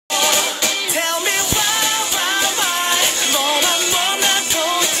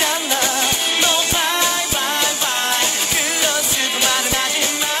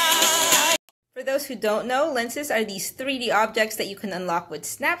who don't know, lenses are these 3D objects that you can unlock with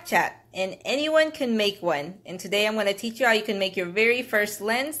Snapchat, and anyone can make one. And today I'm going to teach you how you can make your very first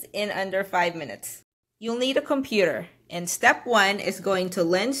lens in under 5 minutes. You'll need a computer, and step 1 is going to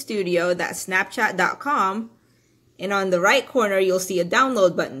lensstudio.snapchat.com, and on the right corner you'll see a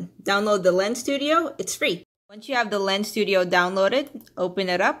download button. Download the Lens Studio, it's free. Once you have the Lens Studio downloaded, open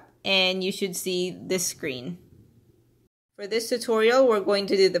it up and you should see this screen. For this tutorial, we're going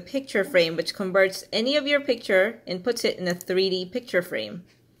to do the picture frame, which converts any of your picture and puts it in a 3D picture frame.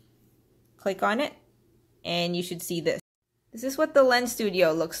 Click on it, and you should see this. This is what the Lens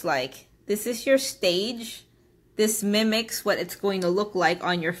Studio looks like. This is your stage. This mimics what it's going to look like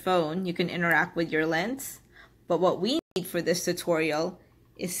on your phone. You can interact with your lens. But what we need for this tutorial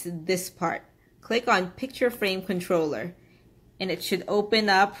is this part. Click on Picture Frame Controller, and it should open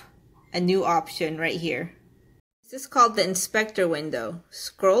up a new option right here. This is called the inspector window.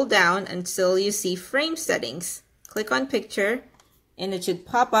 Scroll down until you see frame settings. Click on picture and it should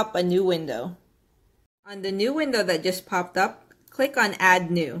pop up a new window. On the new window that just popped up, click on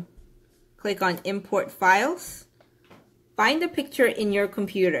add new. Click on import files. Find a picture in your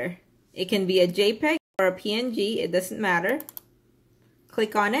computer. It can be a JPEG or a PNG, it doesn't matter.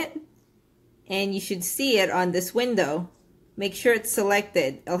 Click on it and you should see it on this window. Make sure it's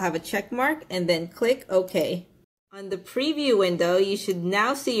selected. It'll have a check mark and then click OK. On the preview window, you should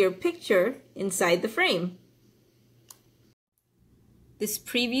now see your picture inside the frame. This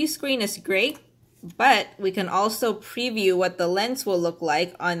preview screen is great, but we can also preview what the lens will look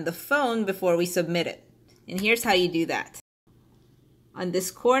like on the phone before we submit it. And here's how you do that. On this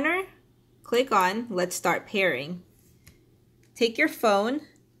corner, click on Let's Start Pairing. Take your phone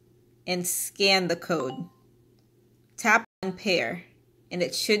and scan the code. Tap on Pair, and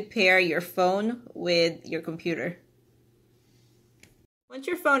it should pair your phone with your computer. Once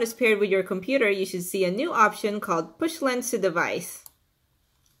your phone is paired with your computer, you should see a new option called Push Lens to Device.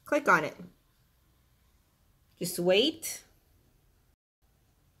 Click on it. Just wait.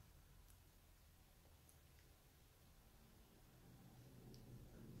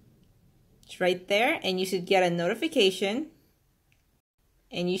 It's right there, and you should get a notification,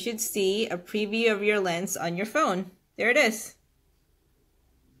 and you should see a preview of your lens on your phone. There it is.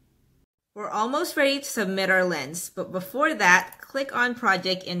 We're almost ready to submit our lens, but before that, click on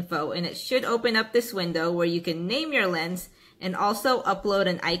Project Info and it should open up this window where you can name your lens and also upload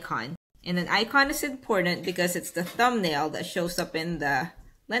an icon. And an icon is important because it's the thumbnail that shows up in the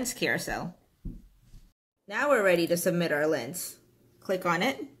lens carousel. Now we're ready to submit our lens. Click on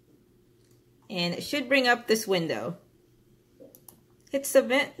it and it should bring up this window. Hit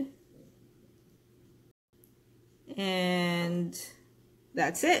submit. And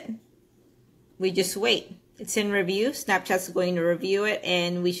that's it. We just wait. It's in review. Snapchat's going to review it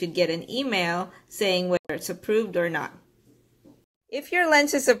and we should get an email saying whether it's approved or not. If your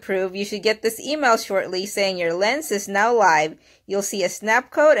lens is approved, you should get this email shortly saying your lens is now live. You'll see a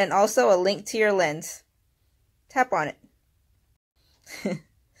snap code and also a link to your lens. Tap on it.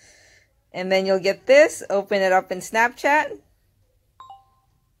 And then you'll get this. Open it up in Snapchat.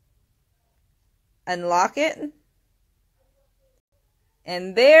 Unlock it.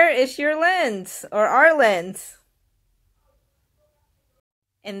 And there is your lens, or our lens.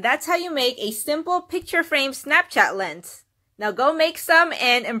 And that's how you make a simple picture frame Snapchat lens. Now go make some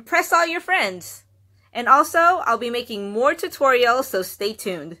and impress all your friends. And also, I'll be making more tutorials, so stay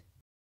tuned.